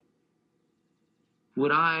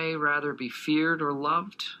Would I rather be feared or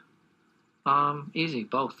loved? Easy,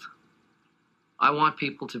 both. I want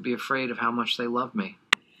people to be afraid of how much they love me.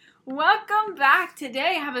 Welcome back.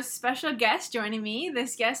 Today I have a special guest joining me.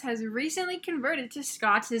 This guest has recently converted to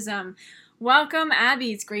Scottism. Welcome,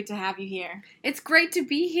 Abby. It's great to have you here. It's great to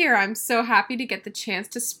be here. I'm so happy to get the chance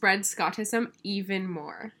to spread Scottism even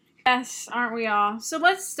more. Yes, aren't we all? So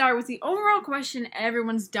let's start with the overall question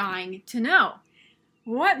everyone's dying to know.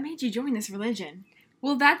 What made you join this religion?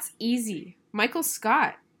 Well, that's easy. Michael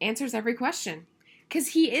Scott answers every question, because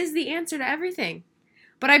he is the answer to everything.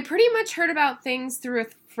 But I pretty much heard about things through a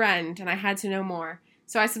friend, and I had to know more.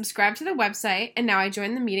 So I subscribed to the website, and now I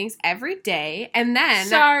join the meetings every day, and then...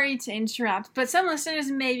 Sorry to interrupt, but some listeners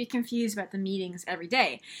may be confused about the meetings every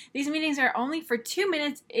day. These meetings are only for 2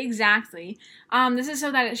 minutes exactly. This is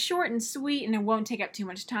so that it's short and sweet, and it won't take up too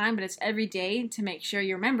much time, but it's every day to make sure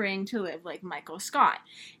you're remembering to live like Michael Scott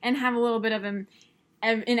and have a little bit of him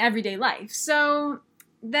in everyday life. So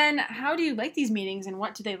then how do you like these meetings, and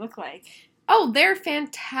what do they look like? Oh, they're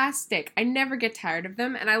fantastic. I never get tired of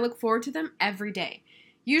them, and I look forward to them every day.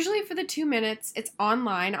 Usually for the 2 minutes, it's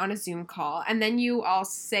online on a Zoom call, and then you all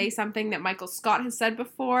say something that Michael Scott has said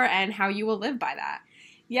before and how you will live by that.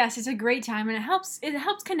 Yes, it's a great time, and it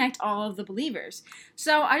helps connect all of the believers.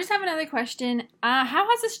 So I just have another question. How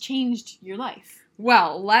has this changed your life?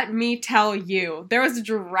 Well, let me tell you, there was a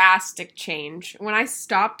drastic change. When I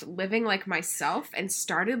stopped living like myself and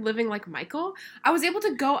started living like Michael, I was able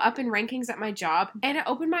to go up in rankings at my job, and it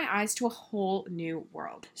opened my eyes to a whole new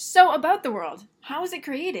world. So about the world, how was it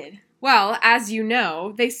created? Well, as you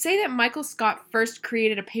know, they say that Michael Scott first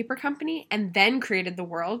created a paper company and then created the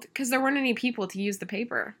world because there weren't any people to use the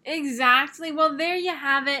paper. Exactly. Well, there you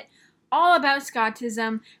have it. All about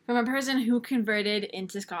Scottism from a person who converted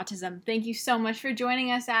into Scottism. Thank you so much for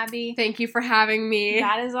joining us, Abby. Thank you for having me.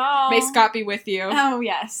 That is all. May Scott be with you. Oh,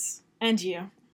 yes. And you.